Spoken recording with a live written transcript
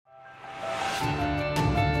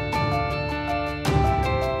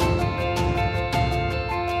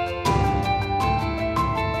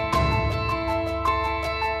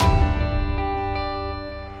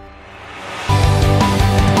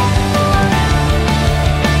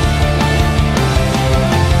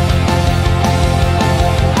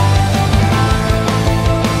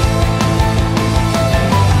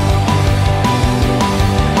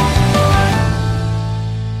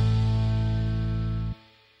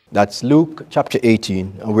That's Luke chapter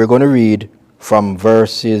 18, and we're going to read from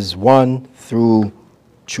verses 1 through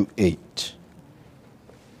to 8.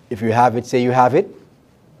 If you have it, say you have it.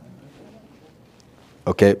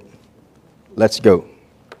 Okay, let's go.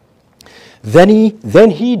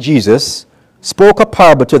 Then he, Jesus, spoke a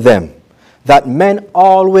parable to them, that men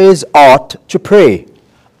always ought to pray,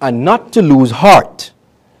 and not to lose heart.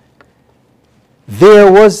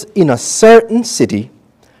 There was in a certain city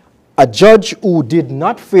a judge who did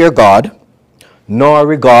not fear God, nor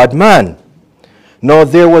regard man. Nor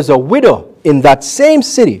there was a widow in that same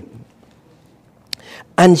city,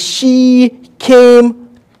 and she came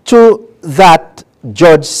to that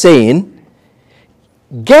judge, saying,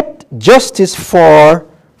 Get justice for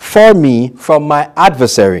me from my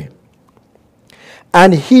adversary.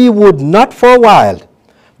 And he would not for a while,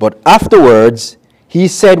 but afterwards he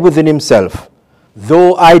said within himself,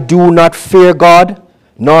 Though I do not fear God,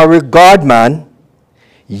 nor regard man,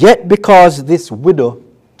 yet because this widow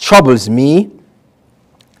troubles me,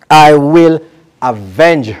 I will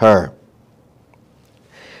avenge her,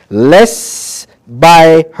 lest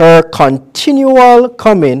by her continual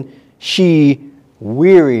coming she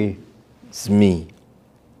wearies me.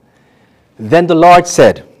 Then the Lord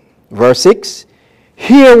said, verse 6,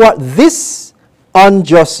 Hear what this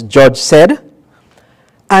unjust judge said,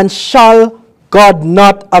 and shall God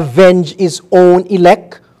not avenge his own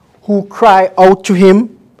elect, who cry out to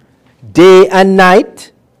him day and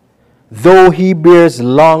night, though he bears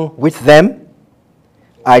long with them?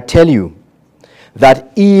 I tell you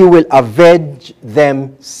that he will avenge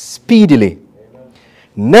them speedily. Amen.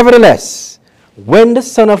 Nevertheless, when the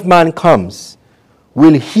Son of Man comes,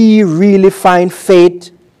 will he really find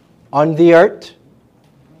faith on the earth?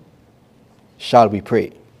 Shall we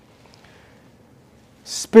pray?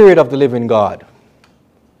 Spirit of the living God,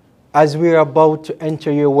 as we are about to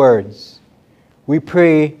enter your words, we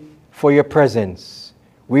pray for your presence.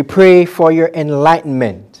 We pray for your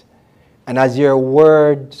enlightenment. And as your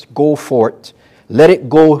words go forth, let it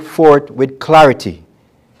go forth with clarity.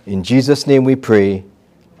 In Jesus' name we pray.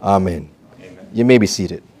 Amen. Amen. You may be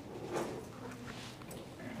seated.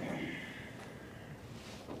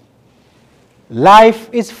 Life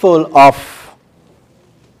is full of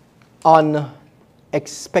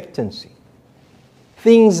unexpectancy.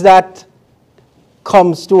 Things that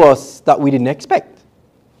comes to us that we didn't expect.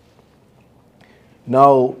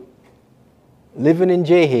 Now, living in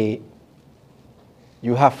JA,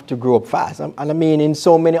 you have to grow up fast. And I mean, in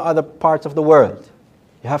so many other parts of the world,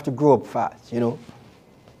 you have to grow up fast, you know.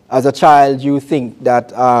 As a child, you think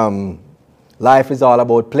that life is all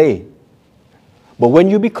about play. But when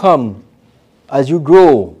you become, as you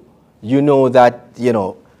grow, you know that, you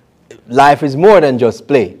know, life is more than just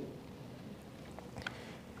play.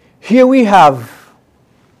 Here we have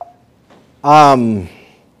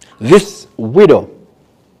this widow,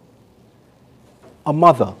 a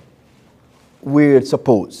mother, we'd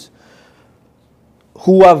suppose,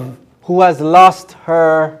 who has lost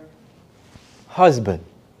her husband.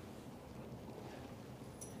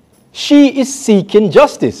 She is seeking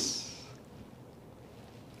justice.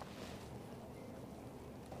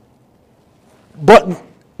 But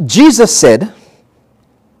Jesus said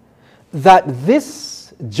that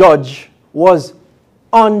this judge was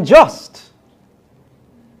unjust.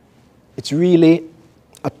 It's really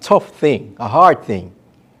a tough thing, a hard thing,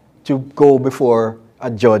 to go before a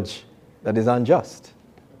judge that is unjust.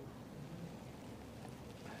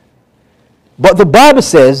 But the Bible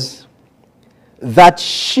says that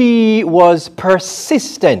she was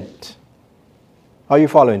persistent. Are you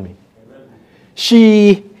following me? Amen.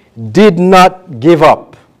 She did not give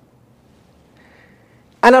up.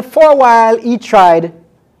 And for a while, he tried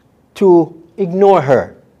to ignore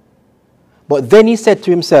her. But then he said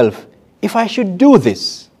to himself, if I should do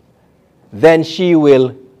this, then she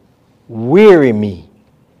will weary me.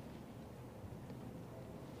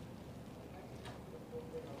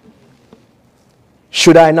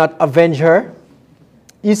 Should I not avenge her?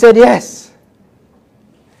 He said yes.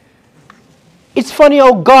 It's funny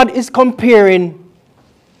how God is comparing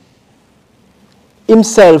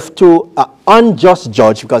himself to an unjust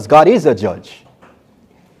judge, because God is a judge.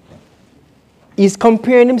 He's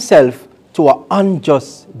comparing himself to an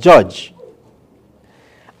unjust judge.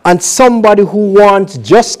 and somebody who wants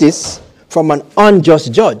justice from an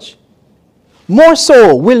unjust judge. More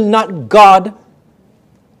so, will not God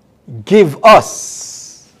give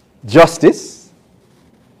us justice?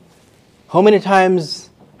 How many times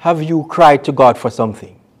have you cried to God for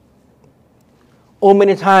something? How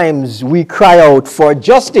many times we cry out for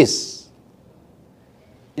justice?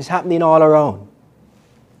 It's happening all around.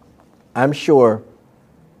 I'm sure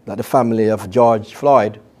that the family of George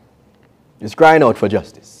Floyd is crying out for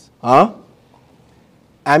justice. Huh?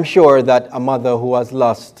 I'm sure that a mother who has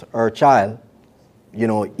lost her child,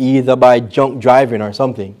 either by drunk driving or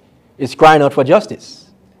something, is crying out for justice.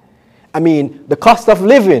 I mean, the cost of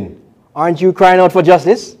living, aren't you crying out for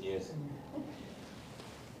justice? Yes.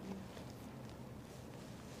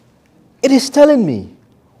 It is telling me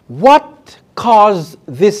what caused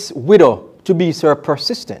this widow to be so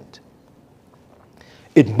persistent.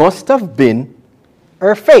 It must have been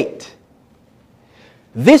her faith.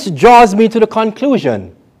 This draws me to the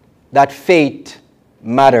conclusion that faith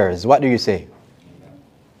matters. What do you say?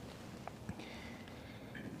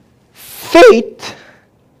 Faith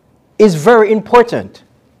is very important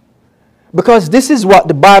because this is what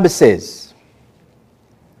the Bible says.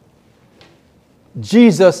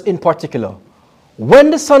 Jesus in particular.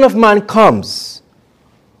 When the Son of Man comes,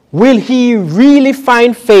 will he really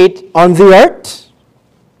find faith on the earth?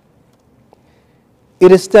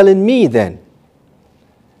 It is telling me then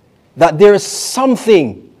that there is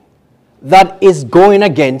something that is going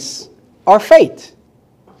against our faith.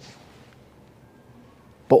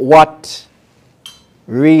 But what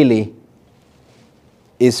really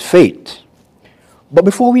is faith? But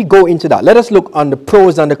before we go into that, let us look on the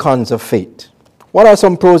pros and the cons of faith. What are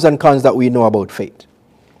some pros and cons that we know about faith?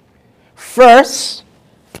 First,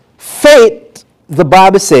 faith, the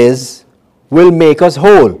Bible says, will make us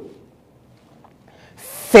whole.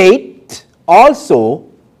 Faith also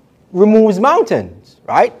removes mountains,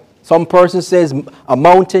 right? Some person says a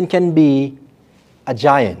mountain can be a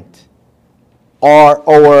giant or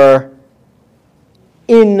our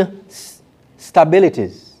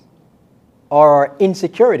instabilities or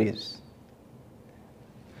insecurities.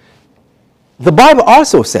 The Bible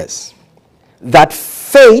also says that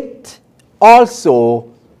faith also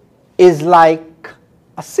is like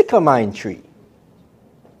a sycamore tree.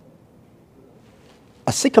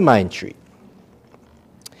 A sycamore tree.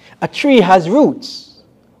 A tree has roots,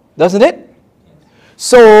 doesn't it?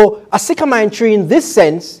 So a sycamore tree in this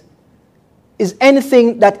sense is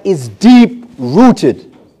anything that is deep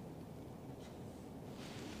rooted.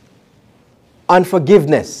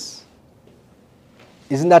 Unforgiveness.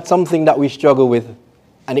 Isn't that something that we struggle with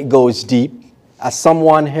and it goes deep? Has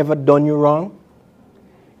someone ever done you wrong?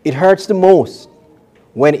 It hurts the most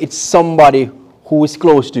when it's somebody who is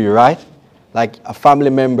close to you, right? Like a family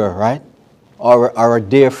member, right? Or a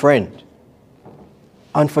dear friend.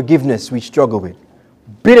 Unforgiveness we struggle with.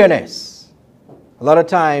 Bitterness. A lot of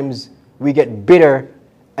times we get bitter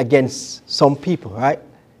against some people, right?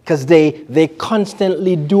 Because they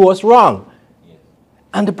constantly do us wrong.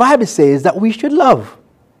 And the Bible says that we should love.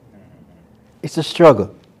 It's a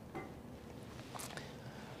struggle.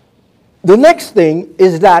 The next thing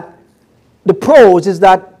is that the pros is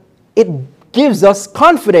that it gives us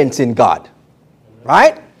confidence in God,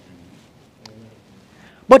 right?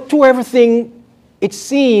 But to everything, it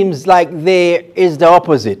seems like there is the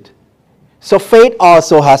opposite. So faith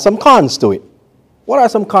also has some cons to it. What are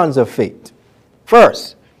some cons of faith?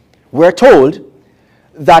 First, we're told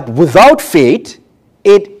that without faith,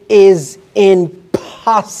 it is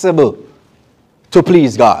impossible to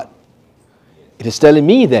please God. It is telling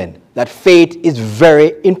me then that faith is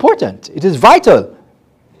very important. It is vital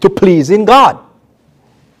to pleasing God.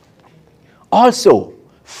 Also,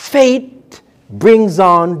 faith brings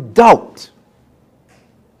on doubt.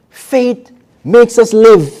 Faith makes us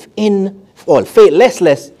live in, well,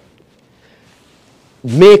 faithlessness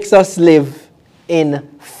makes us live in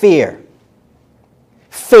fear.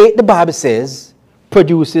 Faith, the Bible says,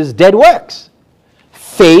 produces dead works.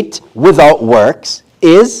 Faith without works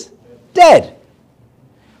is dead.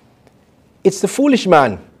 It's the foolish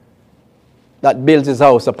man that builds his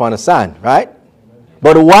house upon a sand, right?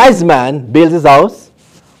 But a wise man builds his house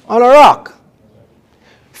on a rock.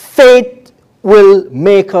 Faith will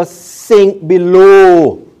make us sink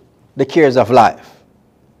below the cares of life.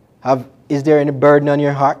 Is there any burden on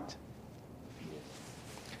your heart?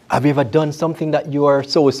 Have you ever done something that you are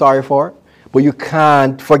so sorry for, but you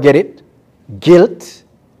can't forget it? Guilt?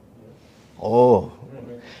 Oh,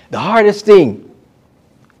 the hardest thing,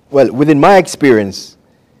 well, within my experience,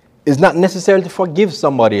 is not necessarily to forgive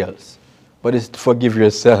somebody else, but it's to forgive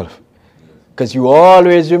yourself. Because you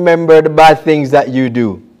always remember the bad things that you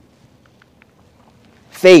do.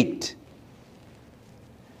 faith.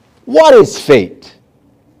 What is faith?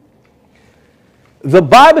 The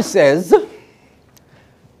Bible says,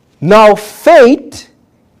 now faith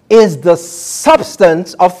is the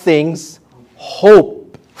substance of things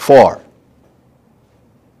hoped for.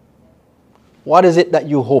 What is it that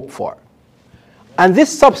you hope for? And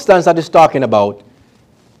this substance that is talking about,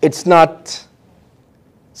 it's not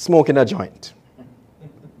smoking a joint.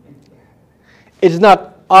 It's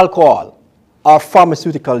not alcohol or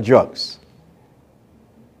pharmaceutical drugs.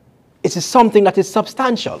 It is something that is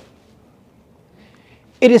substantial.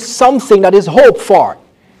 It is something that is hoped for.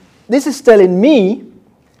 This is telling me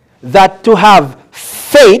that to have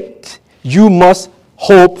faith, you must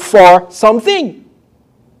hope for something.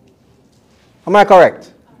 Am I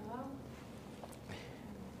correct?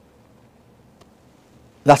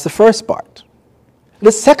 That's the first part.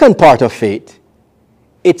 The second part of faith,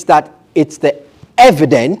 it's that it's the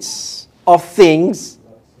evidence of things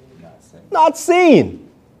not seen.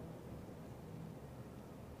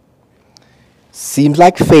 Seems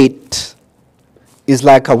like faith is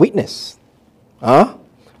like a witness. Huh?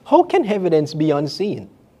 How can evidence be unseen?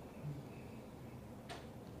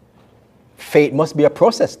 Faith must be a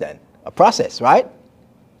process then. A process, right?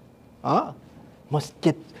 Must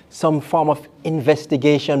get some form of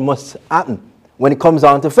investigation must happen when it comes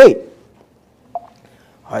on to faith. All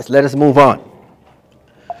right, so let us move on.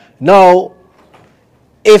 Now,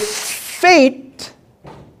 if faith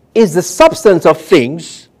is the substance of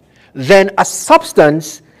things, then a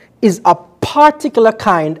substance is a particular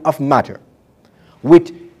kind of matter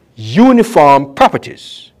with uniform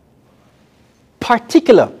properties.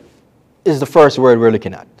 Particular is the first word we're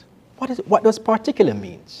looking at. What does particular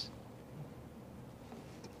means?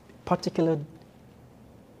 Particular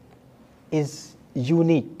is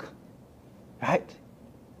unique, right?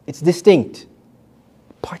 It's distinct.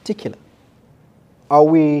 Particular. Are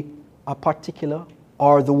we a particular,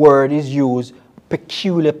 or the word is used,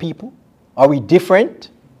 peculiar people? Are we different?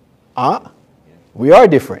 We are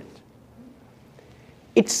different.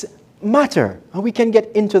 It's matter, and we can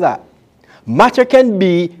get into that. Matter can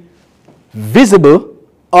be visible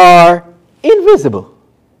or invisible.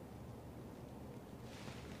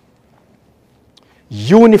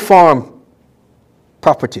 Uniform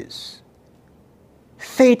properties.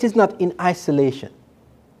 Faith is not in isolation,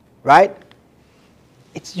 right?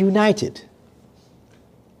 It's united.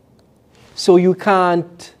 So you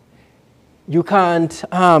can't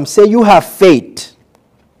say you have faith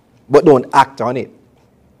but don't act on it,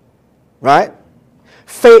 right?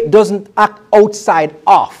 Faith doesn't act outside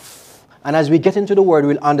of. And as we get into the word,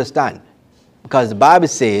 we'll understand. Because the Bible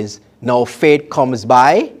says, now faith comes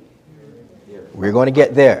by. We're going to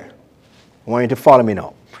get there. I want you to follow me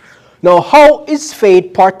now. Now, how is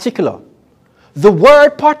faith particular? The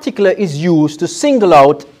word particular is used to single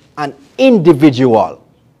out an individual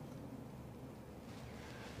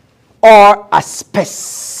or a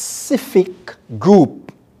specific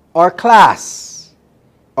group or class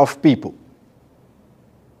of people.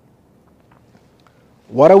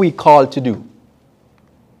 What are we called to do?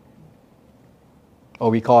 Are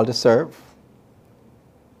we called to serve?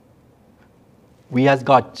 We as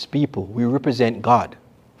God's people, we represent God,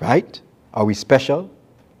 right? Are we special?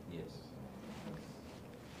 Yes.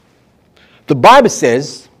 The Bible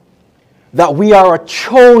says that we are a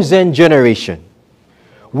chosen generation.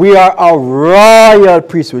 We are a royal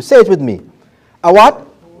priesthood. Say it with me. A what?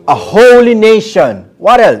 A holy nation.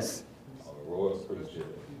 What else?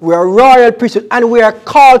 We are a royal priesthood, and we are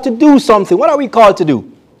called to do something. What are we called to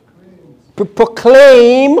do?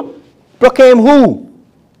 Proclaim who?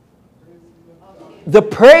 The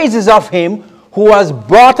praises of him who has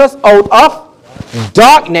brought us out of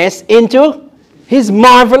darkness into his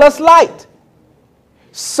marvelous light.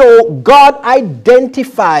 So God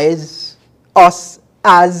identifies us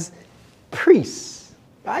as priests,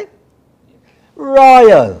 right?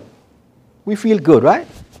 Royal. We feel good, right?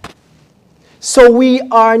 So we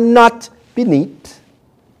are not beneath,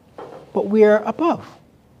 but we are above.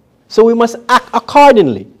 So we must act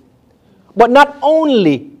accordingly. But not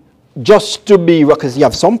only just to be, because you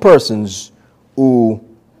have some persons who,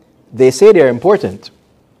 they say they're important.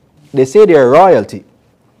 They say they're royalty.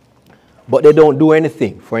 But they don't do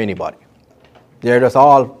anything for anybody. They're just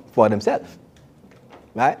all for themselves.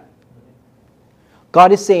 Right?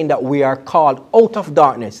 God is saying that we are called out of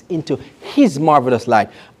darkness into his marvelous light.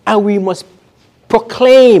 And we must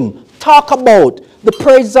proclaim, talk about the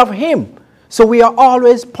praises of him. So we are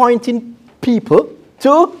always pointing people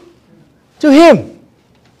to him.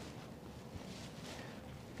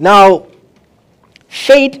 Now,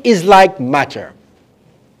 faith is like matter.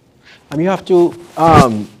 And you have to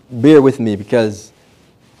bear with me because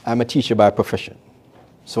I'm a teacher by profession.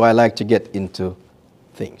 So I like to get into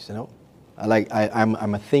things, you know.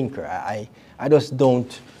 I'm a thinker. I just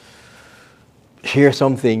don't hear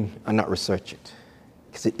something and not research it.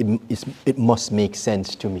 Because it must make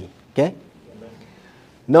sense to me. Okay?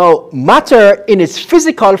 Now, matter in its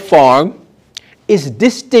physical form is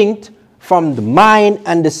distinct from the mind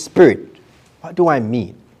and the spirit. What do I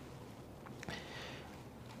mean?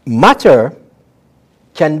 Matter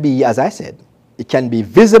can be, as I said, it can be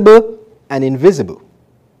visible and invisible.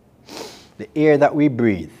 The air that we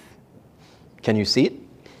breathe. Can you see it?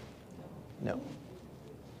 No.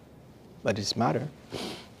 But it's matter.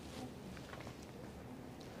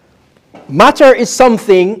 Matter is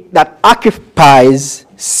something that occupies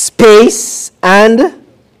space and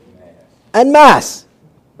mass.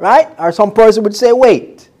 Right? Or some person would say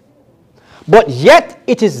weight. But yet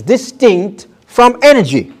it is distinct from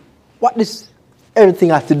energy. What does everything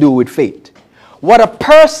have to do with faith? What a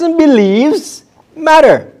person believes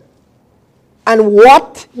matter. And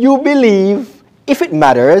what you believe, if it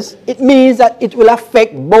matters, it means that it will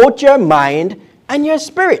affect both your mind and your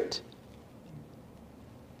spirit.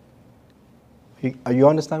 You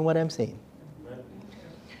understand what I'm saying?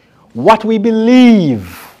 What we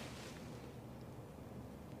believe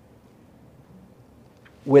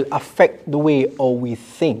will affect the way how we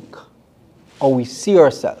think, how we see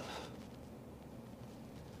ourselves.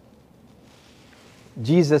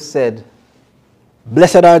 Jesus said,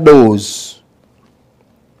 "Blessed are those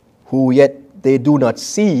who yet they do not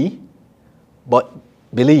see, but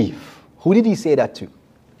believe." Who did he say that to?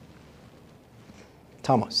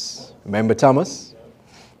 Thomas. Remember Thomas?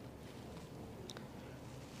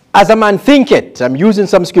 As a man thinketh, I'm using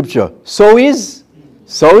some scripture, so is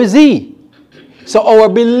he. So our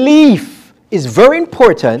belief is very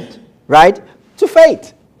important, right, to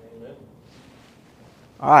faith. Amen.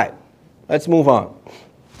 All right, let's move on.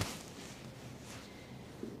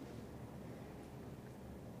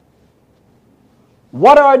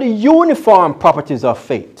 What are the uniform properties of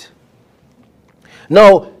faith?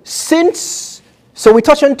 Now, we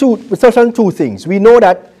touch on two things. We know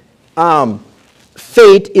that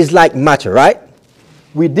faith is like matter, right?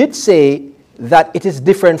 We did say that it is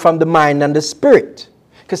different from the mind and the spirit.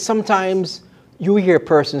 Because sometimes you hear a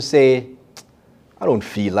person say, "I don't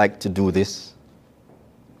feel like to do this."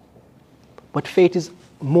 But faith is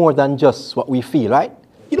more than just what we feel, right?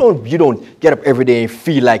 You don't get up every day and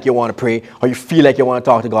feel like you want to pray, or you feel like you want to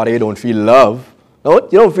talk to God, or you don't feel love. No,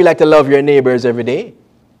 you don't feel like to love your neighbors every day.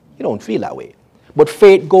 You don't feel that way. But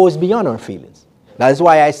faith goes beyond our feelings. That is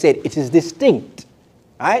why I said it is distinct.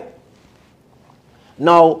 Right?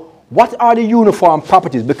 Now, what are the uniform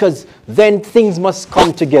properties? Because then things must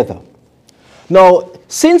come together. Now,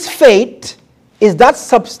 since faith is that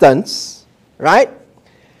substance, right,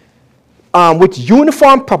 with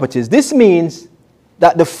uniform properties, this means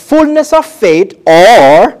that the fullness of faith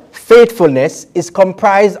or faithfulness is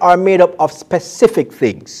comprised or made up of specific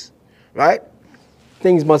things. Right?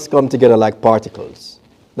 Things must come together like particles.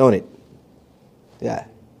 Don't it? Yeah.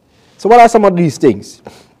 So what are some of these things?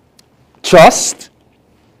 Trust,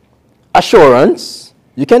 assurance,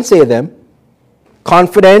 you can say them.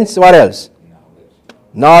 Confidence, what else?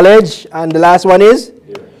 Knowledge, and the last one is?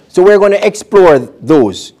 So we're going to explore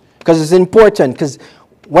those because it's important. Because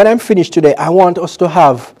when I'm finished today, I want us to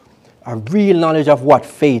have a real knowledge of what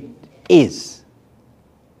faith is.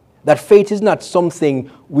 That faith is not something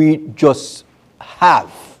we just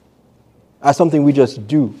have, or something we just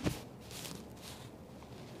do.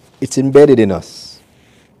 It's embedded in us.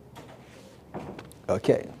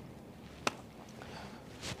 Okay.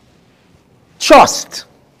 Trust.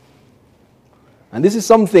 And this is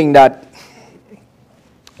something that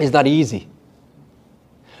is not easy.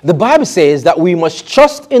 The Bible says that we must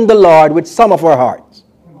trust in the Lord with some of our hearts.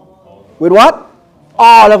 With what?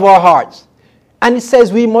 All of our hearts. And it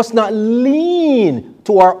says we must not lean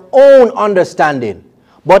to our own understanding,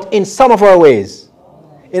 but in some of our ways.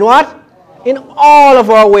 In what? In all of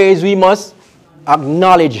our ways we must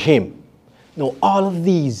acknowledge Him. Now, all of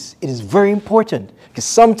these, it is very important, because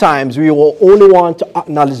sometimes we will only want to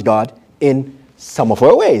acknowledge God in some of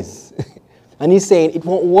our ways. And He's saying it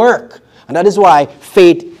won't work. And that is why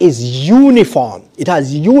faith is uniform. It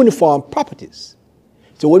has uniform properties.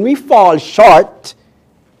 So when we fall short,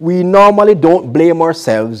 we normally don't blame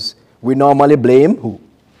ourselves. We normally blame who?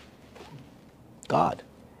 God.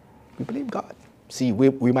 We blame God. See,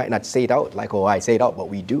 we might not say it out like, oh, I say it out, but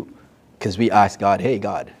we do. Because we ask God, hey,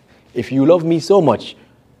 God, if you love me so much,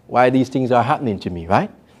 why these things are happening to me, right?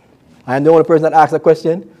 I'm the only person that asks the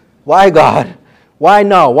question, why God? Why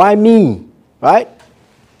now? Why me? Right?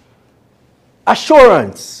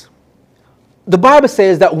 Assurance. the Bible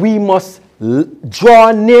says that we must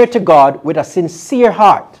draw near to God with a sincere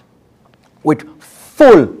heart, with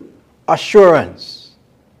full assurance.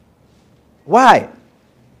 Why?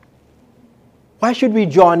 Why should we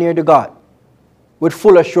draw near to God with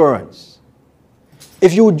full assurance?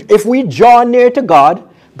 If we draw near to God,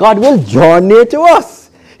 God will draw near to us.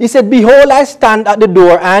 He said, behold, I stand at the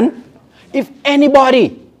door, and if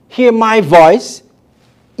anybody hear my voice,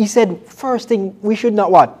 he said, first thing, we should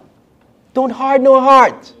not what? Don't harden our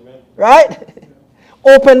heart. Amen. Right?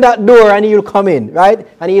 Open that door and he'll come in, right?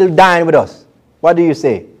 And he'll dine with us. What do you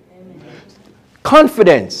say? Amen.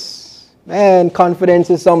 Confidence. Man, confidence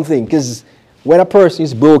is something. Because when a person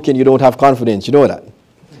is broken, you don't have confidence. You know that?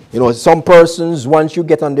 You know, some persons, once you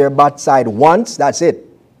get on their bad side once, that's it.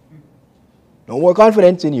 No more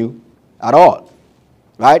confidence in you at all.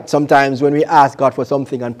 Right? Sometimes when we ask God for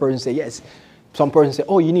something and persons say yes, some persons say,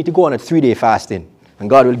 oh, you need to go on a 3-day fasting and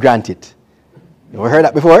God will grant it. You ever heard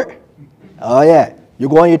that before? Oh, yeah. You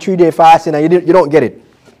go on your 3-day fasting and you don't get it.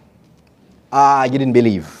 You didn't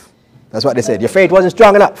believe. That's what they said. Your faith wasn't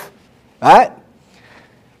strong enough. Right?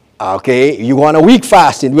 Okay, you go on a week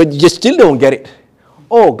fasting, but you still don't get it.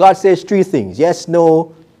 Oh, God says 3 things. Yes,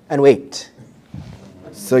 no, and wait.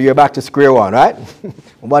 So you're back to square one, right?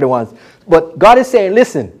 Nobody wants. But God is saying,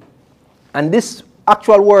 listen. And these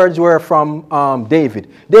actual words were from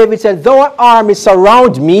David. David said, though an army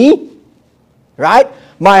surround me, right?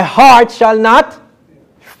 My heart shall not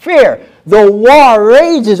fear. Though war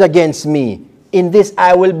rages against me, in this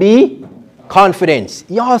I will be confident.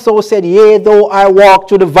 He also said, yea, though I walk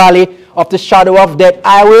through the valley of the shadow of death,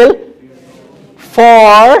 I will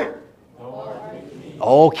for.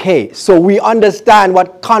 Okay, so we understand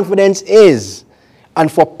what confidence is.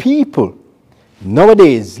 And for people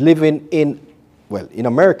nowadays living in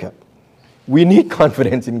America, we need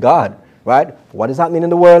confidence in God, right? What is happening in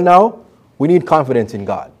the world now? We need confidence in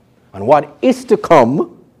God. And what is to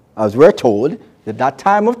come, as we're told, at that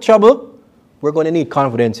time of trouble, we're going to need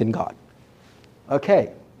confidence in God.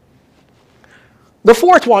 Okay. The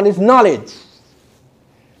fourth one is knowledge.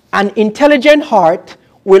 An intelligent heart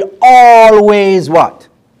will always what?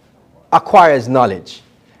 Acquires knowledge.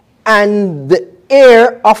 And the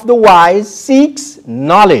ear of the wise seeks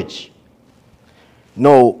knowledge.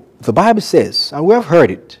 No, the Bible says, and we have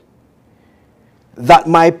heard it, that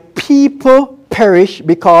my people perish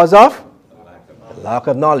because of lack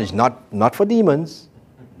of knowledge. Not for demons,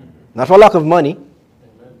 not for lack of money,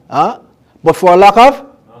 but for lack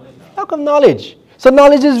of knowledge. So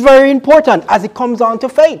knowledge is very important as it comes on to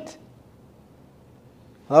faith.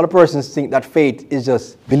 A lot of persons think that faith is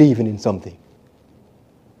just believing in something.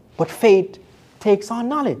 But faith takes on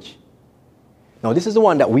knowledge. Now, this is the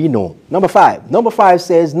one that we know. Number 5. Number 5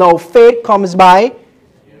 says, now faith comes by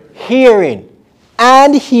hearing.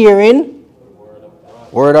 And hearing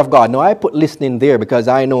word of God. Now, I put listening there because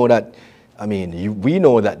I know that, we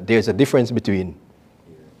know that there's a difference between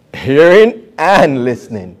hearing and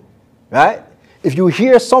listening. Right? If you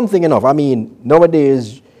hear something enough,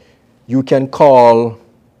 nowadays you can call,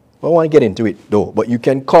 I don't want to get into it though, but you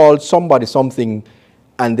can call somebody something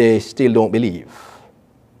and they still don't believe.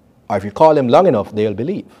 Or if you call them long enough, they'll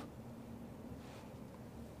believe.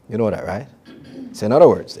 You know that, right? So in other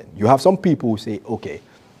words, then, you have some people who say, okay,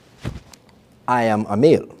 I am a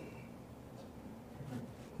male.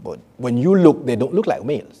 But when you look, they don't look like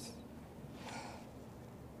males.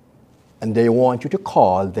 And they want you to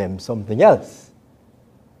call them something else.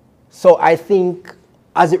 So I think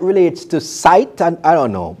as it relates to sight, and I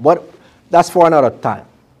don't know, but that's for another time.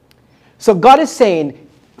 So God is saying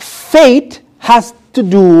faith has to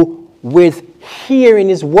do with hearing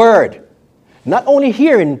His word. Not only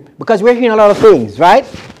hearing, because we're hearing a lot of things, right?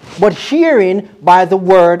 But hearing by the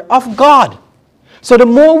word of God. So the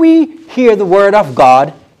more we hear the word of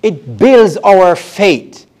God, it builds our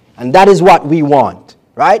faith. And that is what we want,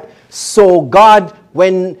 right? So God,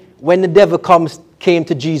 when the devil came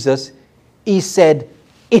to Jesus, he said,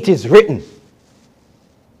 it is written.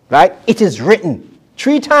 Right? It is written.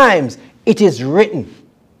 3 times, it is written.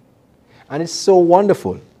 And it's so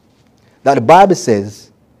wonderful that the Bible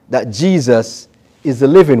says that Jesus is the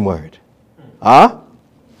living word. Huh?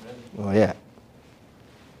 Oh, yeah.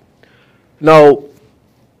 Now,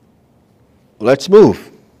 let's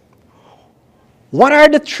move. What are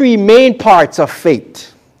the 3 main parts of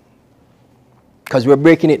faith? Because we're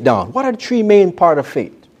breaking it down. What are the 3 main parts of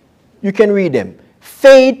faith? You can read them.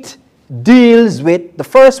 Faith deals with, the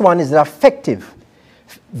first one is affective.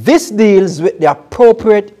 This deals with the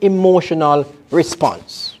appropriate emotional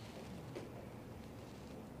response.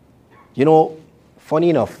 You know, funny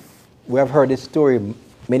enough, we have heard this story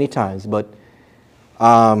many times, but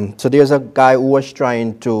So there's a guy who was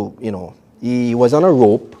trying to, he was on a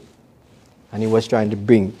rope, and he was trying to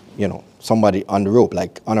bring, somebody on the rope,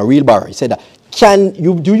 like on a wheelbarrow. He said,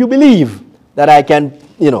 do you believe that I can,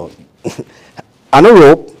 on a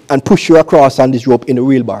rope and push you across on this rope in a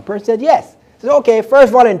wheelbarrow? Person said, yes. He said, okay,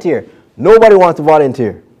 first volunteer. Nobody wants to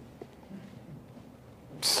volunteer.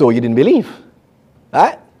 So you didn't believe,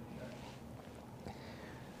 right?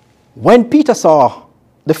 When Peter saw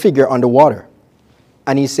the figure on the water,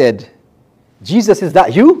 and he said, Jesus, is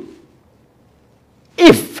that you?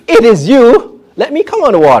 If it is you, let me come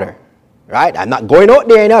on the water, right? I'm not going out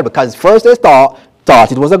there now, because first they thought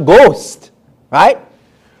it was a ghost, right?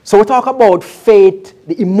 So we talk about faith,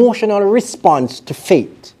 the emotional response to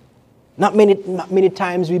faith. Not many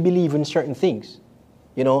times we believe in certain things.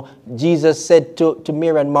 Jesus said to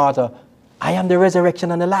Mary and Martha, I am the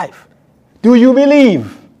resurrection and the life. Do you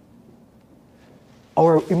believe?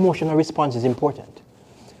 Our emotional response is important.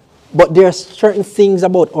 But there are certain things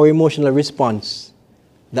about our emotional response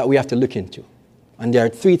that we have to look into. And there are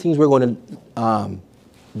 3 things we're going to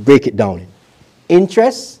break it down in.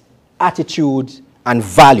 Interest, attitude, and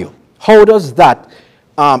value. How does that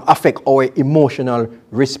affect our emotional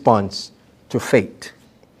response to faith?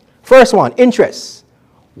 First one, interest.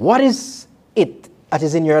 What is it that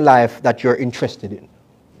is in your life that you're interested in?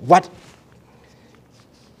 What,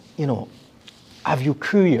 have you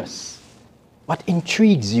curious? What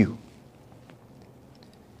intrigues you?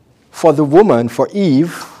 For the woman, for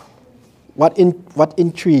Eve, what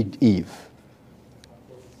intrigued Eve?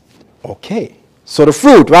 Okay. So the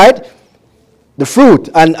fruit, right? The fruit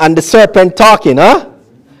and the serpent talking, huh?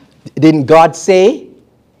 Didn't God say?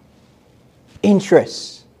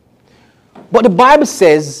 Interest. But the Bible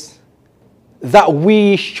says that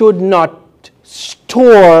we should not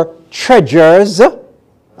store treasures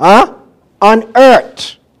on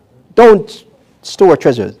earth. Don't store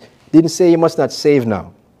treasures. Didn't say you must not save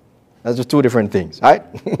now. That's just 2 different things, right?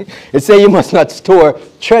 It says you must not store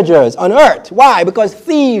treasures on earth. Why? Because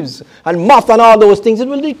thieves and moth and all those things, it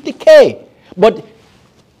will decay. But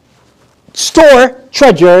store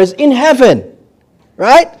treasures in heaven,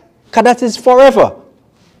 right? Because that is forever.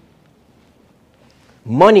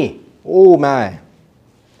 Money. Oh, my.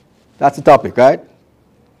 That's the topic, right?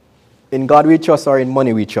 In God we trust, or in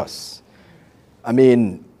money we trust. I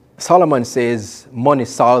mean, Solomon says money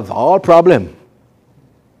solves all problems.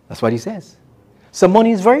 That's what he says. So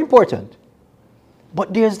money is very important.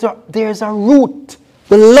 But there's a root,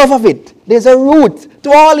 the love of it. There's a root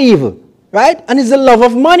to all evil, right? And it's the love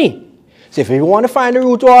of money. So if you want to find the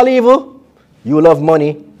root to all evil, you love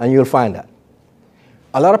money and you'll find that.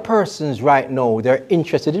 A lot of persons right now, they're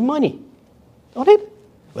interested in money. Don't they?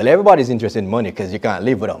 Well, everybody's interested in money because you can't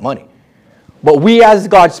live without money. But we as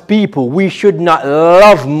God's people, we should not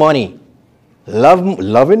love money.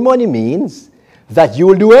 Loving money means that you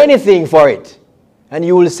will do anything for it. And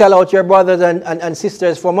you will sell out your brothers and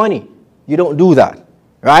sisters for money. You don't do that.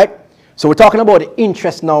 Right? So we're talking about the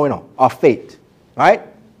interest now, of faith. Right?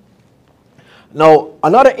 Now,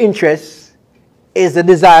 another interest is the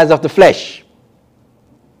desires of the flesh.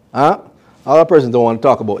 Other persons don't want to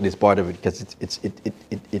talk about this part of it because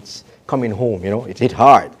it's coming home, It hit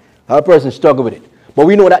hard. Other persons struggle with it. But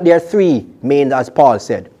we know that there are 3 main, as Paul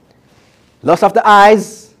said. Lust of the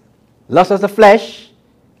eyes, lust of the flesh,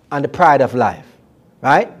 and the pride of life.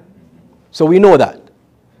 Right? So we know that.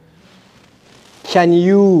 Can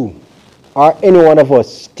you or any one of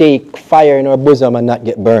us take fire in our bosom and not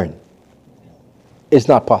get burned? It's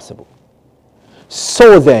not possible.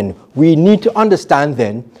 So then, we need to understand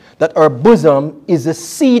then that our bosom is the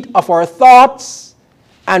seat of our thoughts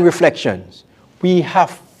and reflections. We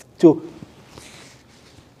have to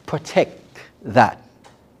protect that.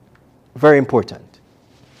 Very important.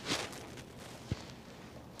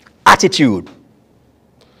 Attitude.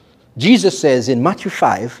 Jesus says in Matthew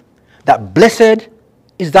 5 that blessed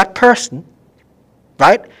is that person,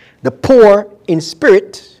 right? The poor in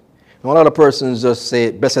spirit. A lot of persons just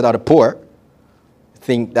say, blessed are the poor.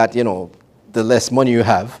 Think that, the less money you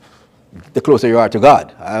have, the closer you are to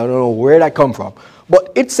God. I don't know where that come from.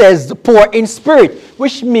 But it says the poor in spirit,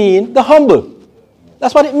 which means the humble.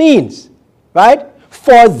 That's what it means, right?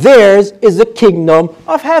 For theirs is the kingdom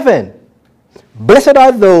of heaven. Blessed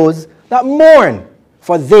are those that mourn,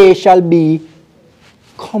 for they shall be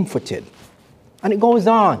comforted. And it goes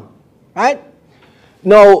on, right?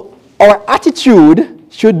 Now, our attitude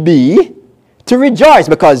should be to rejoice,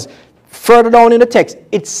 because further down in the text,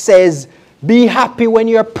 it says, be happy when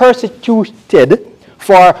you're persecuted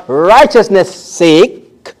for righteousness'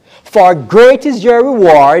 sake, for great is your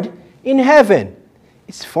reward in heaven.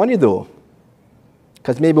 It's funny though, because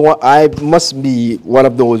Because maybe I must be one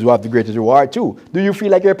of those who have the greatest reward too. Do you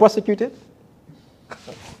feel like you're persecuted? I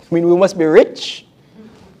mean, we must be rich.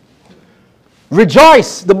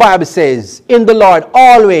 Rejoice, the Bible says, in the Lord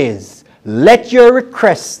always. Let your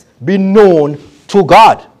requests be known to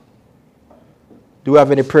God. Do we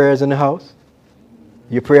have any prayers in the house?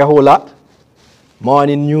 You pray a whole lot?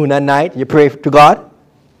 Morning, noon, and night, you pray to God?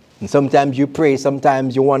 And sometimes you pray,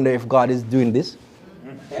 sometimes you wonder if God is doing this.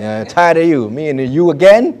 Tired of you. Me and you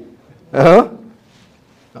again?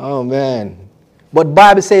 Oh, man. But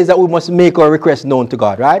Bible says that we must make our requests known to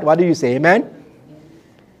God, right? What do you say, amen?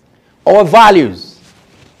 Our values.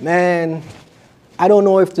 Man, I don't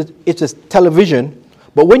know if it's just television,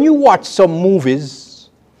 but when you watch some movies,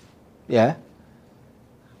 yeah,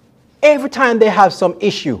 every time they have some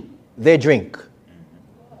issue, they drink.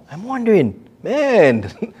 I'm wondering, man,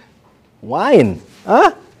 wine,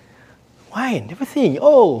 huh? Wine, everything.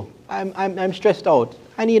 Oh, I'm stressed out.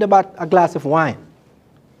 I need about a glass of wine.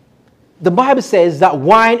 The Bible says that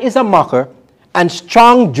wine is a mocker and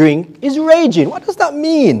strong drink is raging. What does that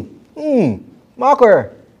mean?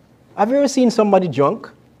 Mocker. Have you ever seen somebody drunk?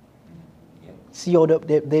 See how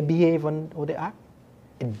they behave and how they act?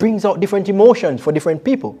 It brings out different emotions for different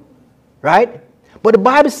people, right? But the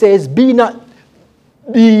Bible says, be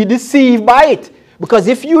deceived by it. Because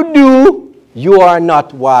if you do, you are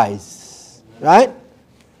not wise, right?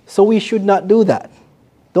 So we should not do that.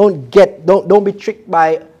 Don't be tricked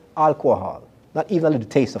by alcohol. Not even a little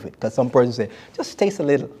taste of it. Because some persons say, just taste a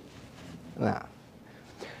little. Nah.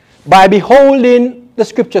 By beholding, the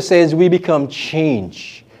scripture says, we become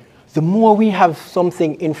changed. The more we have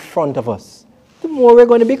something in front of us, the more we're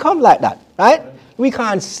going to become like that, right? We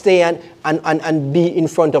can't stay and be in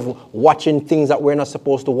front of watching things that we're not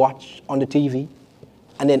supposed to watch on the TV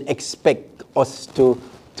and then expect us to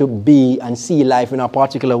be and see life in a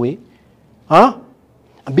particular way. Huh?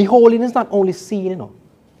 And beholding is not only seeing, you know.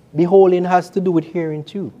 Beholding has to do with hearing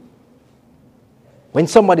too. When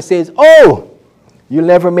somebody says, oh, you'll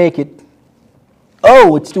never make it.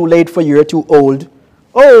 Oh, it's too late for you, you're too old.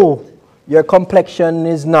 Oh, your complexion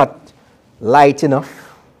is not light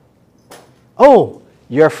enough. Oh,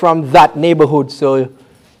 you're from that neighborhood, so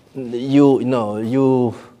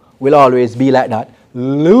you will always be like that.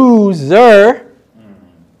 Loser.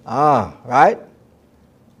 Right?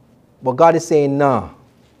 But God is saying, no.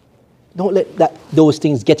 Don't let those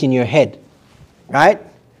things get in your head. Right?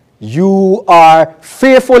 You are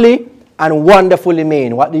fearfully and wonderfully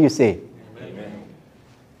made. What do you say? Amen.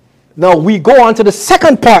 Now we go on to the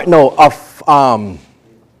second part now of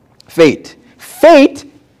faith.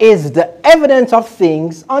 Faith is the evidence of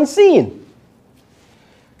things unseen.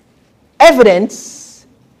 Evidence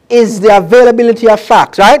is the availability of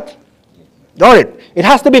facts, right? Got it? It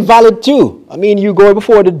has to be valid too. I mean, you go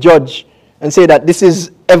before the judge and say that this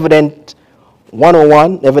is evidence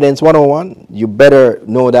 101, you better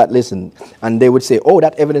know that, listen. And they would say, oh,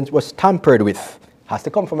 that evidence was tampered with. Has to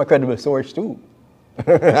come from a credible source too.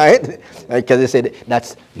 Right? Because they said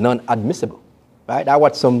that's non-admissible. Right? I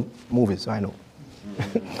watch some movies, so I know.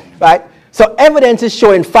 Right? So evidence is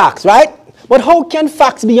showing facts, right? But how can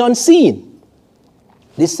facts be unseen?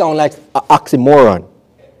 This sounds like an oxymoron.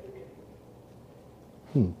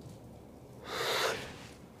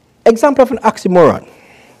 Example of an oxymoron.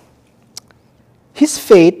 His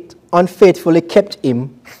faith unfaithfully kept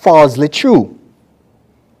him falsely true.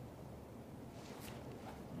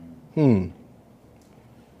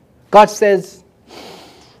 God says,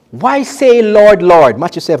 why say Lord, Lord?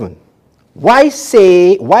 Matthew 7.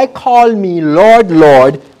 Why call me Lord,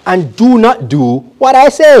 Lord, and do not do what I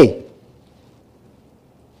say?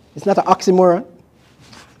 It's not an oxymoron.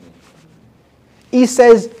 He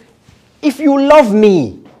says, if you love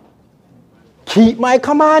me, keep my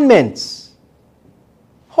commandments.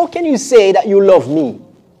 How can you say that you love me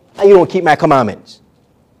and you don't keep my commandments?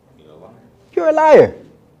 You're a liar.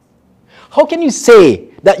 How can you say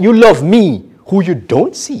that you love me who you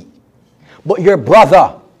don't see, but your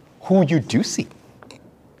brother who you do see,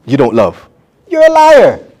 you don't love? You're a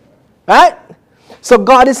liar. Right? So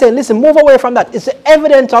God is saying, listen, move away from that. It's the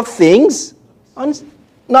evidence of things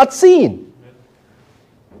not seen.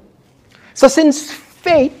 So since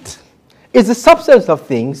faith is the substance of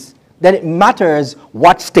things, then it matters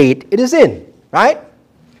what state it is in, right?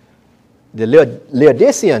 The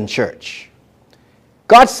Laodicean church.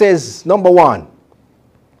 God says, number one,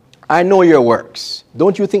 I know your works.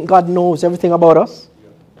 Don't you think God knows everything about us?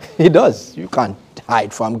 Yeah. He does. You can't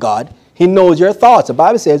hide from God. He knows your thoughts. The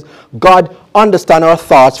Bible says God understands our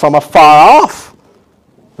thoughts from afar off,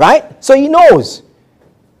 right? So he knows.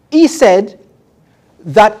 He said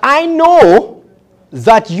that I know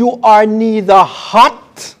that you are neither hot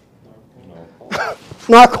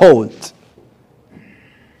nor cold.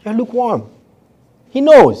 You're lukewarm. He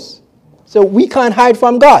knows. So we can't hide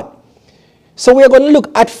from God. So we're going to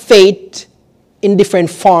look at faith in different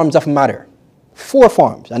forms of matter. 4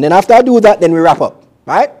 forms. And then after I do that, then we wrap up.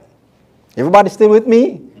 Right? Everybody still with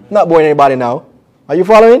me? Not boring anybody now. Are you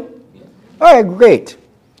following? All right, great.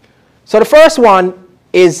 So the first one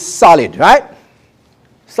is solid, right?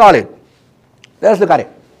 Solid. Let's look at it.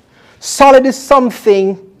 Solid is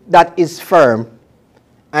something that is firm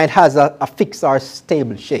and has a fixed or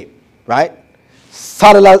stable shape, right?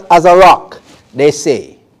 Solid as a rock, they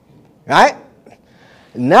say, right?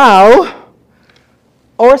 Now,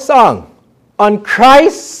 our song, on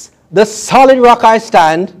Christ, the solid rock I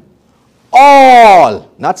stand, all,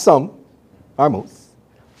 not some, or most,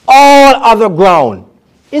 all other ground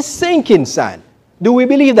is sinking sand. Do we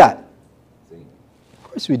believe that? Of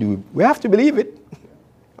course we do. We have to believe it. We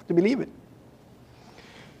have to believe it.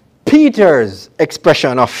 Peter's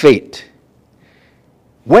expression of faith.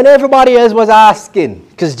 When everybody else was asking,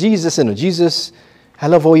 because Jesus, Jesus, I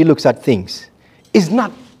love how he looks at things. It's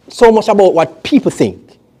not so much about what people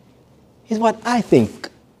think. It's what I think.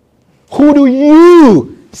 Who do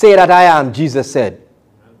you say that I am? Jesus said.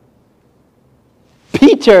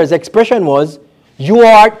 Peter's expression was, you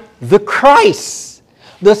are the Christ,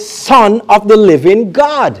 the Son of the living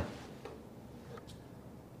God.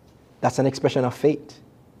 That's an expression of faith.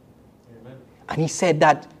 Amen. And he said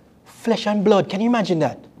that flesh and blood. Can you imagine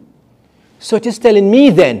that? So it is telling me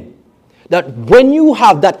then that when you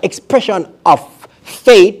have that expression of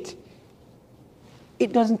faith,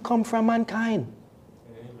 it doesn't come from mankind.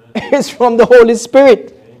 Amen. It's from the Holy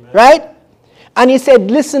Spirit. Amen. Right? And he said,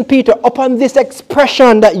 listen, Peter, upon this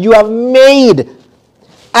expression that you have made,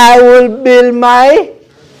 I will build my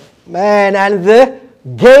man, and the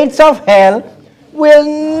gates of hell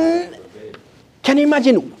will. Can you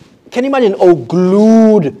imagine how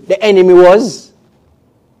glued the enemy was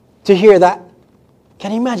to hear that?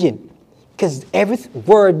 Can you imagine? Because every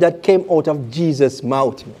word that came out of Jesus'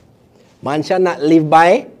 mouth, man shall not live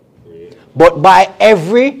by, but by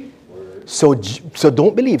every. So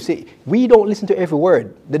don't believe. See, we don't listen to every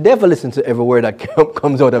word. The devil listens to every word that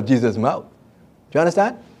comes out of Jesus' mouth. Do you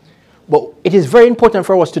understand? But it is very important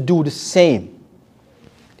for us to do the same.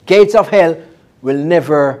 Gates of hell will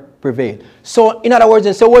never prevail. So, in other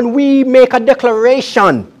words, so when we make a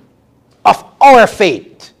declaration of our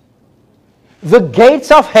faith, the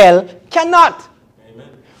gates of hell cannot. Amen.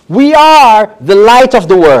 We are the light of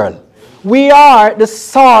the world. Amen. We are the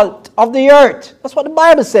salt of the earth. That's what the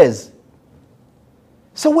Bible says.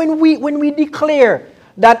 So when we declare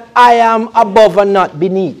that I am above and not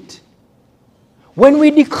beneath, when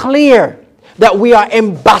we declare that we are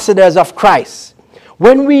ambassadors of Christ,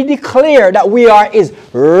 when we declare that we are his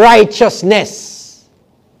righteousness,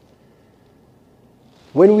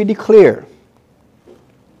 when we declare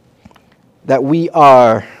that we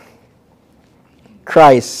are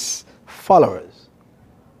Christ's followers,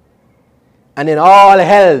 and then all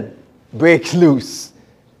hell breaks loose.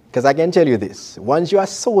 Because I can tell you this, once you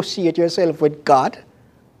associate yourself with God,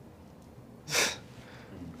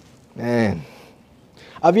 man,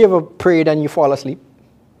 have you ever prayed and you fall asleep?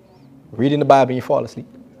 Reading the Bible and you fall asleep?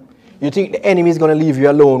 You think the enemy is going to leave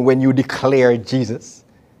you alone when you declare Jesus?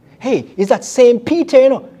 Hey, it's that same Peter,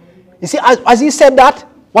 You see, as he said that,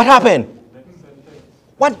 what happened?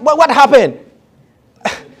 What happened?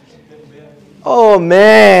 Oh,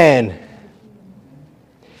 man.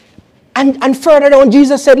 And further down,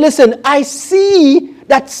 Jesus said, listen, I see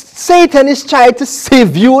that Satan is trying to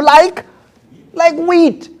sieve you like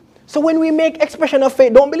wheat. So when we make expression of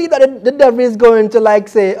faith, don't believe that the devil is going to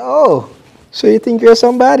say, oh, so you think you're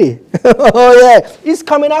somebody? Oh, yeah. He's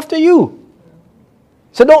coming after you.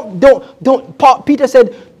 So Peter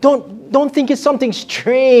said, don't think it's something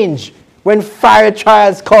strange when fire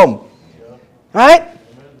trials come. Yeah. Right? Amen.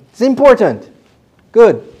 It's important.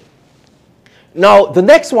 Good. Now, the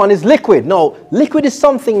next one is liquid. Now, liquid is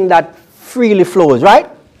something that freely flows, right?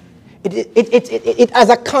 It has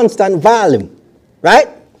a constant volume, right?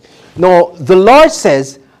 Now, the Lord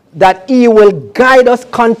says that he will guide us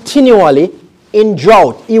continually in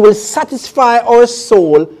drought. He will satisfy our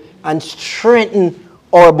soul and strengthen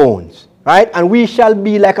our bones, right? And we shall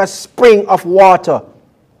be like a spring of water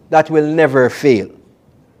that will never fail.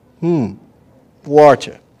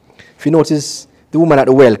 Water. If you notice the woman at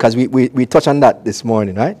the well, because we touched on that this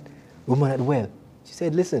morning, right? The woman at the well. She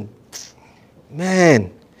said, listen,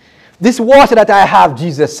 man, this water that I have,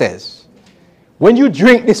 Jesus says, when you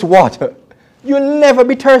drink this water, you'll never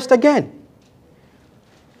be thirsty again.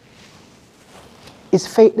 Is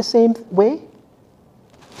faith the same way?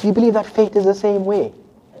 Do you believe that faith is the same way?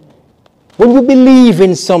 When you believe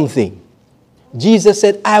in something, Jesus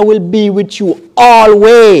said, I will be with you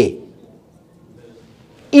always,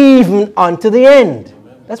 even unto the end.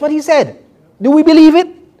 That's what he said. Do we believe it?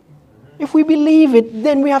 If we believe it,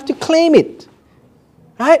 then we have to claim it.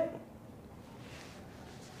 Right?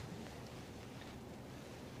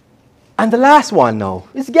 And the last one now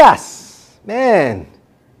is gas. Man,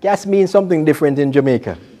 gas means something different in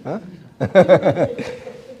Jamaica. Huh?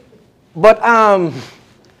 But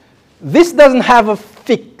this doesn't have a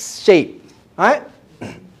fixed shape. Right?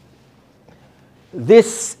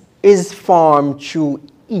 This is formed through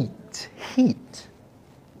heat.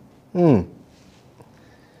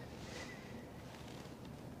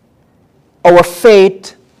 Our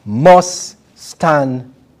faith must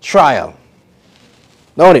stand trial.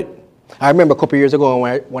 Don't it? I remember a couple of years ago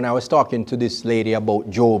when I was talking to this lady about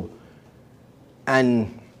Job.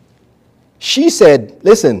 And she said,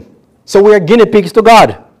 listen, so we're guinea pigs to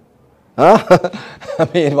God. Huh? I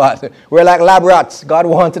mean, what? We're like lab rats. God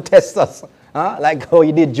wants to test us. Huh? Like how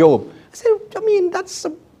he did Job. I said, I mean, that's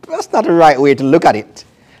not the right way to look at it.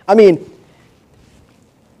 I mean,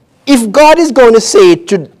 if God is going to say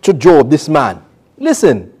to Job, this man,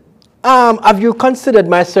 listen, have you considered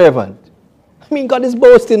my servant? I mean, God is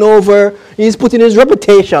boasting over, he's putting his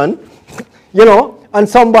reputation, on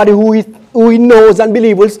somebody who he knows and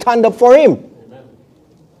believes will stand up for him. Amen.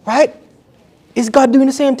 Right? Is God doing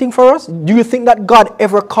the same thing for us? Do you think that God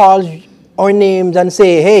ever calls our names and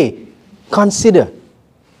say, hey, consider?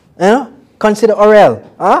 Consider Orel.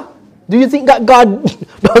 Huh? Do you think that God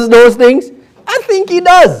does those things? I think he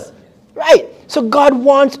does. Right? So God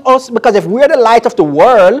wants us, because if we're the light of the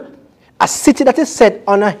world, a city that is set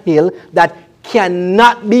on a hill that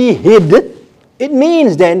cannot be hid, it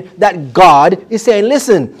means then that God is saying,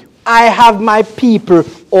 listen, I have my people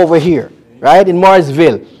over here, right, in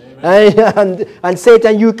Morrisville. And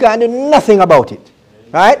Satan, you can do nothing about it.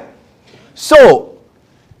 Right? So,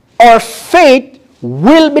 our faith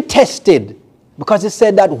will be tested, because it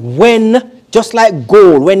said that just like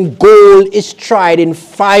gold, when gold is tried in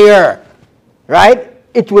fire, right,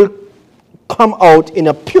 it will come out in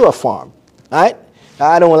a pure form. Right?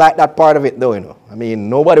 I don't like that part of it though, I mean,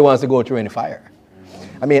 nobody wants to go through any fire.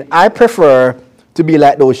 I mean, I prefer to be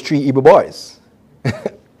like those 3 Hebrew boys.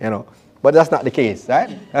 But that's not the case,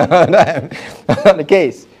 right? That's not the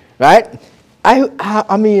case, right?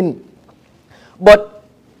 I mean, but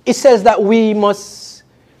it says that we must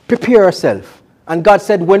prepare ourselves. And God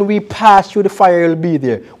said, when we pass through the fire, you'll be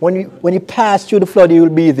there. When you pass through the flood, you will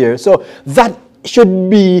be there. So that should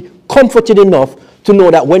be comforted enough to know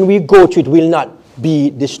that when we go through it, we'll not be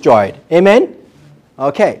destroyed. Amen?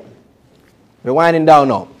 Okay. We're winding down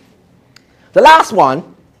now. The last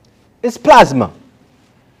one is plasma.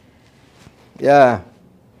 Yeah.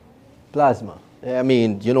 Plasma. I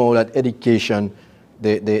mean, that education,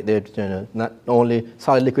 they not only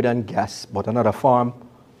solid, liquid, and gas, but another form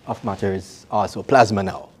of matter is also plasma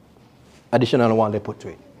now. Additional one they put to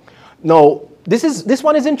it. Now, this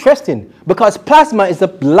one is interesting, because plasma is the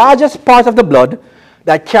largest part of the blood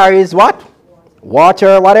that carries what?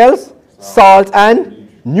 Water, what else? Salt and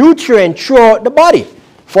nutrient throughout the body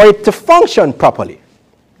for it to function properly.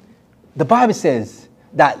 The Bible says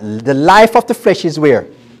that the life of the flesh is where?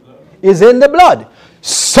 Is in the blood.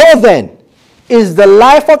 So then, is the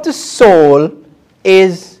life of the soul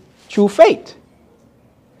is through faith.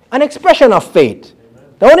 An expression of faith.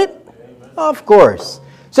 Don't it? Amen. Of course.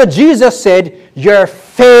 So Jesus said, your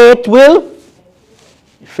faith will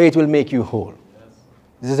make you whole.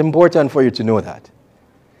 This is important for you to know that.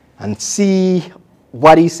 And see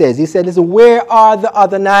what he says. He said, listen, where are the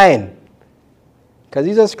other 9? Because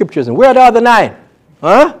these are scriptures. And where are the other 9?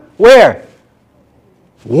 Huh? Where?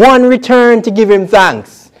 1 returned to give him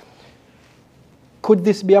thanks. Could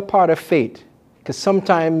this be a part of faith? Because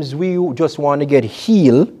sometimes we just want to get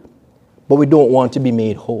healed, but we don't want to be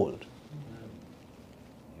made whole.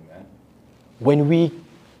 Amen. When we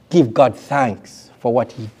give God thanks for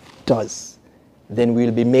what he does, then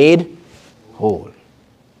we'll be made whole.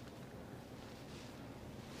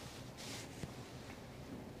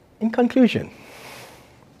 In conclusion,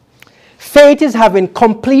 faith is having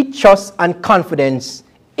complete trust and confidence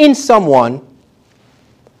in someone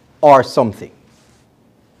or something.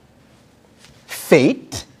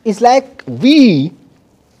 Faith is like we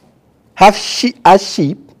have sheep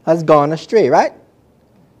has gone astray, right?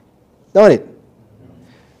 Don't it?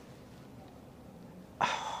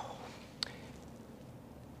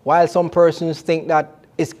 While some persons think that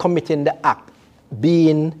it's committing the act,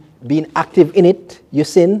 being active in it, you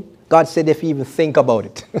sin. God said if you even think about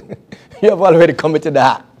it, you have already committed the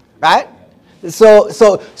act, right?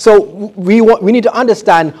 So we need to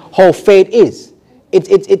understand how faith is.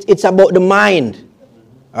 It's about the mind.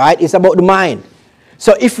 All right? It's about the mind.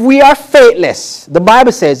 So if we are faithless, the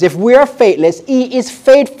Bible says, if we are faithless, he is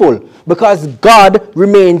faithful because God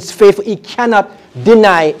remains faithful. He cannot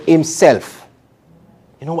deny himself.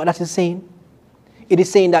 You know what that is saying? It is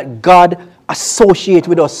saying that God associates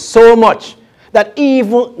with us so much that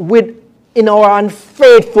even in our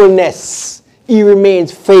unfaithfulness, he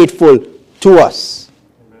remains faithful to us.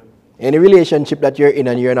 Amen. Any relationship that you're in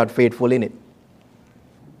and you're not faithful in it,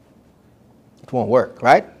 it won't work,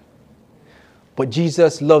 right? But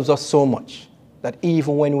Jesus loves us so much that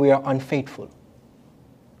even when we are unfaithful,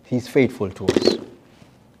 he's faithful to us.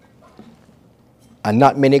 And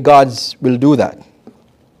not many gods will do that.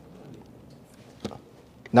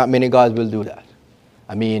 Not many gods will do that.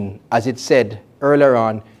 I mean, as it said earlier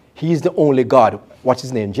on, he's the only God. What's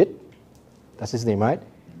his name, Jit? That's his name, right?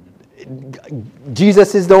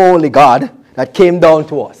 Jesus is the only God that came down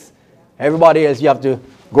to us. Everybody else, you have to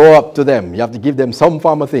go up to them. You have to give them some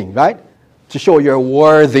form of thing, right? To show your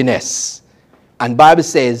worthiness. And Bible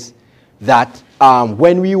says that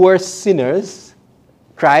when we were sinners,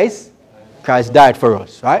 Christ died for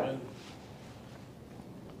us, right?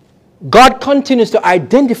 God continues to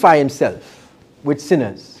identify himself with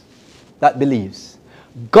sinners that believes.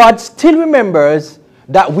 God still remembers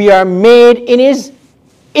that we are made in his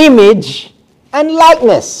image and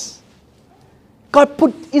likeness. God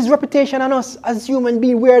put his reputation on us as human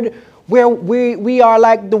beings where we are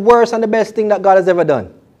like the worst and the best thing that God has ever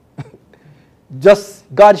done. Just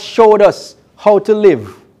God showed us how to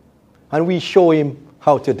live and we show him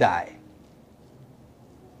how to die.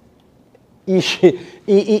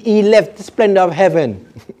 He left the splendor of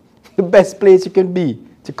heaven, the best place you can be,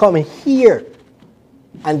 to come here.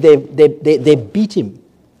 And they beat him,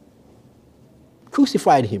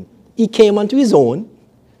 crucified him. He came unto his own,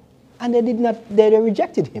 and they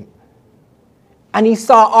rejected him. And he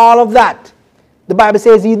saw all of that. The Bible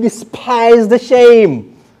says he despised the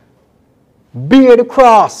shame, bare the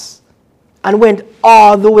cross, and went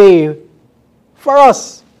all the way for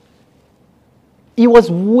us. He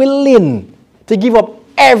was willing to give up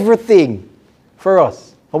everything for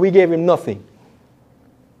us, but we gave him nothing.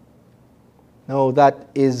 No, that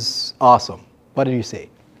is awesome. What did you say?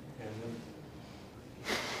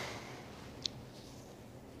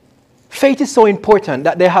 Faith is so important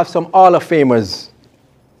that they have some Hall of Famers,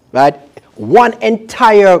 right? One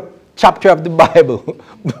entire chapter of the Bible,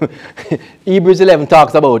 Hebrews 11,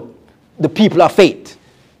 talks about the people of faith.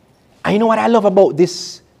 And you know what I love about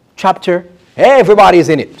this chapter? Everybody's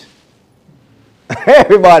in it.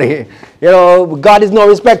 Everybody. You know, God is no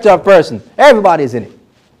respecter of person. Everybody's in it.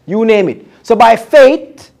 You name it. So by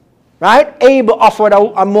faith, right, Abel offered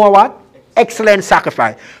a more what? Excellent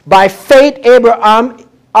sacrifice. By faith, Abraham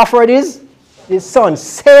offered his son.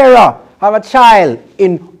 Sarah have a child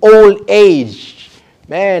in old age.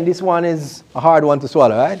 Man, this one is a hard one to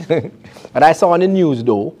swallow, right? But I saw on the news,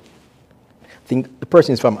 though, I think the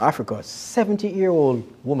person is from Africa, 70-year-old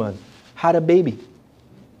woman had a baby.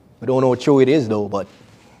 I don't know what show it is, though, but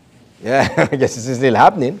yeah, I guess this is still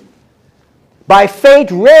happening. By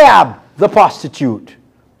faith, Rahab, the prostitute.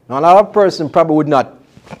 Now, a lot of person probably would not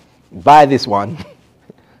buy this one,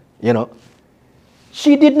 you know.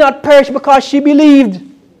 She did not perish because she believed.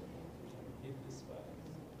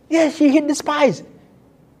 Yes, she hid the spies.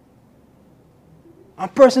 A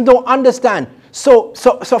person don't understand. So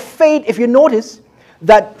faith, if you notice,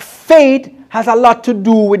 that faith has a lot to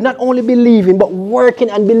do with not only believing, but working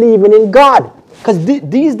and believing in God. Because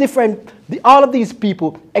all of these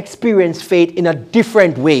people experience faith in a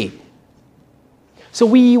different way. So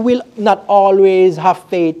we will not always have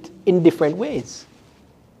faith in different ways.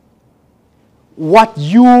 What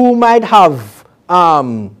you might have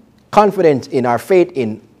confidence in or faith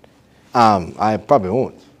in, I probably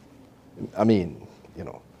won't. I mean, you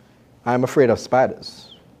know, I'm afraid of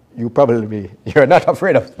spiders. You're not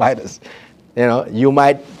afraid of spiders. You know, you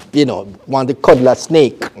might, want to cuddle a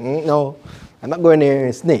snake. No, I'm not going near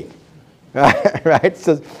a snake. Right?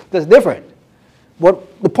 So that's different.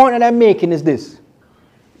 But the point that I'm making is this.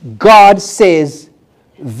 God says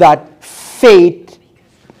that faith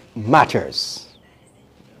matters.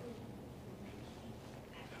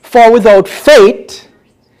 For without faith,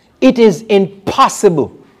 it is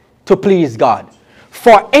impossible to please God.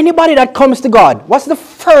 For anybody that comes to God, what's the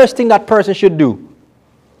first thing that person should do?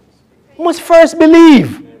 Must first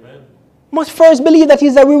believe. Amen. Must first believe that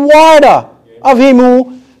he's a rewarder of him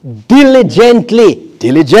who diligently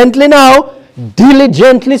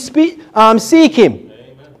seek him.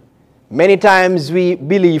 Amen. Many times we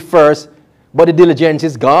believe first, but the diligence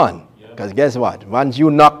is gone. Yeah. Because guess what? Once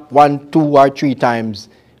you knock 1, 2, or 3 times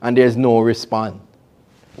and there's no response,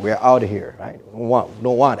 we're out of here, right?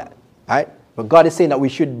 Don't want that, right? But God is saying that we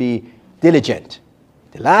should be diligent.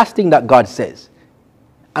 The last thing that God says,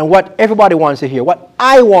 and what everybody wants to hear, what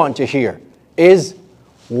I want to hear, is,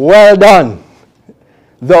 well done,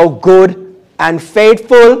 thou good and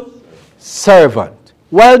faithful servant.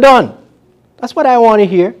 Well done. That's what I want to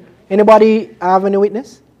hear. Anybody have any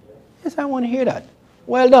witness? Yes, I want to hear that.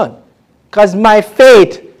 Well done. Because my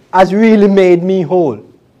faith has really made me whole.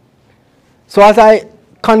 So as I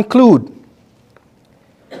conclude,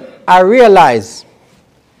 I realize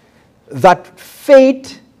that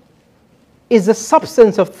faith is the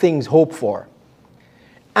substance of things hoped for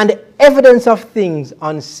and the evidence of things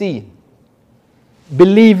unseen.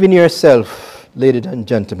 Believe in yourself, ladies and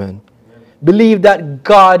gentlemen. Amen. Believe that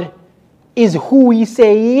God is who He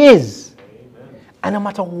say He is. Amen. And no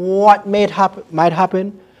matter what might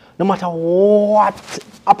happen, no matter what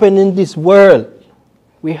happens in this world,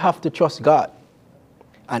 we have to trust God.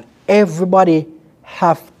 And everybody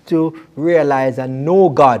have to realize and know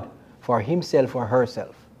God for himself or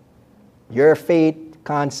herself. Your faith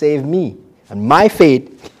can't save me, and my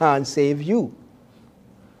faith can't save you.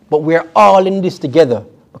 But we're all in this together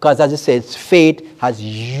because, as it says, faith has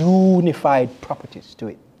unified properties to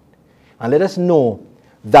it. And let us know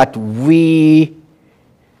that we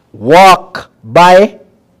walk by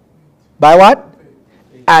what?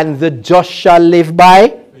 Faith. And the just shall live by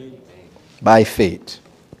faith. By faith.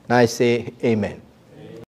 And I say amen.